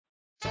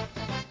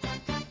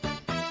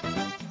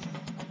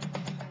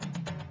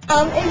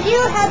If you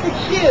had to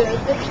choose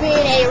between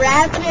a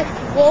ravenous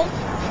wolf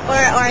or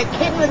a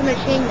kitten with a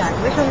machine gun,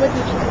 which one would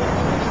you choose?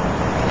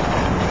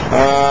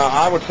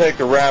 I would take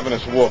the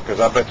ravenous wolf because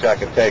I bet you I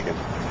could take it.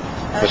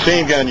 Okay.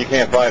 Machine gun you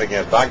can't fight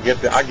against. I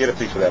get a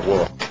piece of that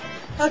wolf.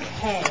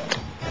 Okay.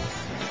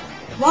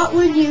 What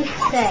would you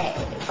say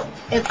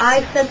if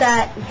I said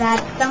that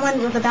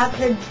someone was about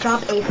to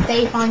drop a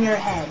safe on your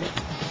head?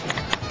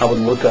 I would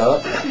look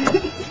up,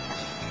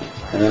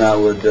 and then I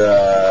would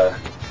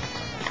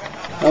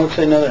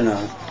say no, they're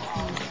not.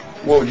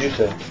 What would you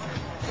say?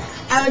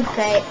 I would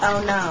say,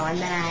 oh no, and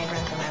then I'd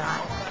run for my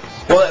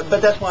life. Well,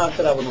 but that's why I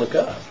said I would look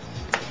up.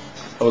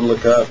 I would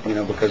look up,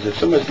 because if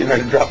somebody's getting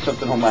ready to drop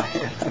something on my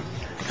head,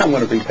 I'm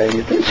going to be paying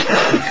attention.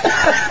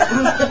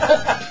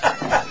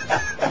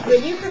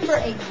 Would you prefer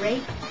a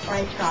grape or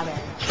a strawberry?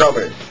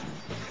 Strawberries.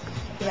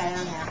 You got it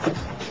on now.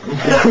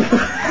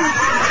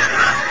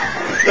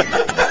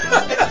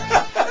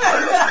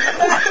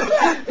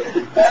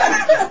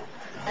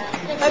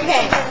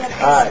 Okay.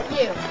 All right.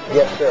 You.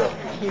 Yes, sir.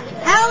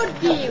 How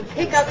do you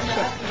pick up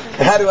chicks?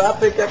 How do I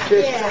pick up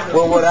chicks? Yeah.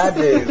 Well, what I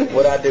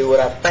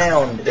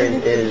found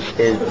is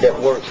that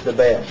works the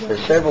best.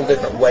 There's several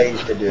different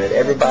ways to do it.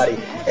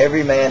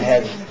 Every man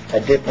has a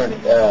different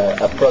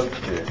approach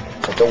to it.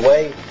 But the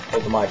way,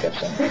 hold the mic up,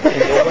 son.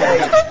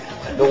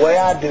 The way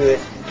I do it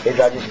is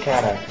I just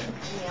kind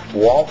of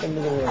walk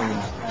into the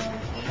room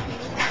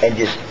and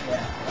just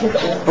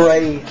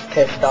spray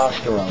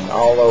testosterone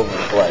all over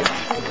the place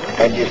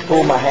and just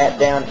pull my hat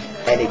down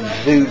and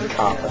exude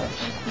confidence.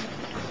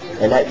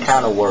 And that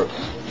kind of works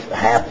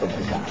half of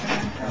the time.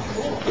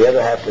 The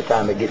other half of the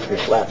time it gets me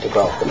slapped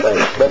across the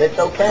face. But it's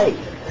okay.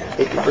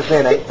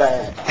 50% ain't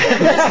bad.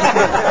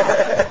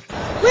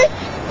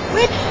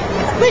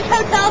 Which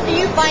hotel do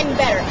you find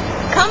better?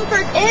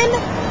 Comfort Inn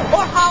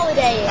or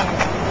Holiday Inn?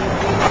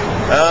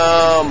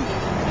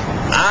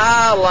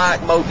 I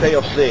like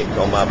Motel 6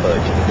 on my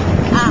budget.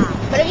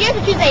 But if you have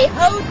to choose a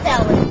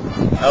hotel Inn.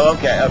 Oh,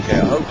 okay, a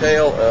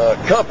hotel,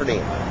 Comfort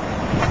Inn.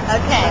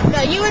 Okay,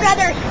 so you would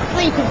rather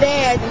sleep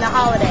there than the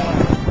Holiday Inn?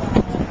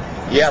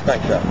 Yeah, I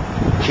think so.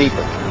 Cheaper.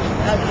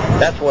 Okay.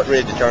 That's what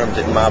really determines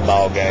it in my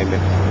ball game.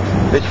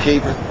 If it's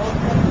cheaper,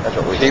 that's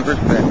what we Cheaper's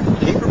better.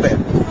 Cheaper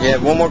better. Yeah,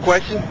 one more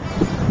question?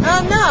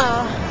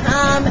 No.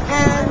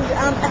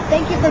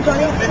 Thank you for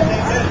joining us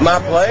today. My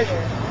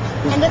pleasure.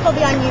 And this will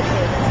be on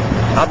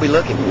YouTube. I'll be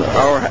looking.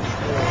 All right.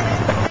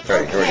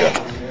 Okay, here we go.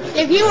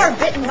 If you were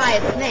bitten by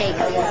a snake,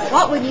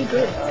 what would you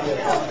do?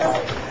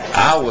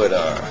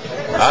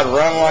 I'd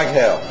run like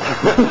hell.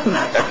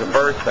 That's the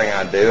first thing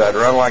I'd do. I'd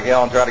run like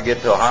hell and try to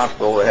get to a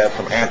hospital that had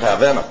some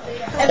anti-venom.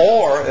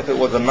 Or, if it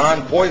was a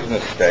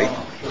non-poisonous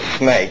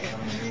snake,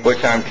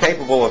 which I'm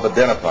capable of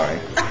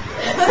identifying,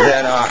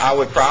 then I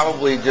would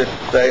probably just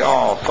say,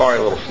 oh, sorry,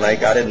 little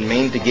snake, I didn't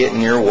mean to get in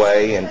your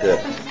way and to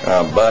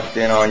bust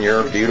in on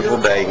your beautiful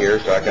day here,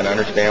 so I can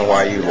understand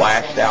why you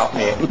lashed out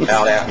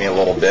at me a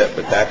little bit,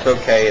 but that's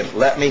okay, and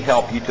let me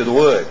help you to the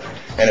woods.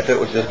 And if it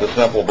was just a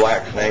simple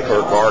black snake or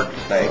a guard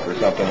snake or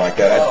something like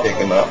that, I'd pick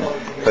him up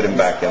and put him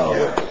back down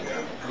the woods.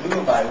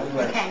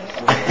 Okay.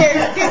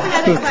 Here's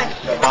another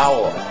question.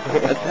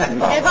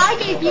 If I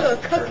gave you a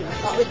cookie,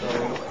 what would you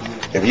do?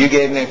 If you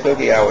gave me a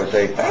cookie, I would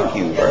say, thank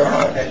you very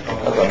much.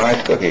 That's a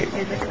nice cookie.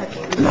 Here's a cookie.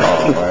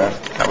 Oh, man.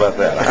 How about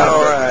that?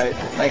 All right.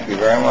 Thank you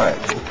very much.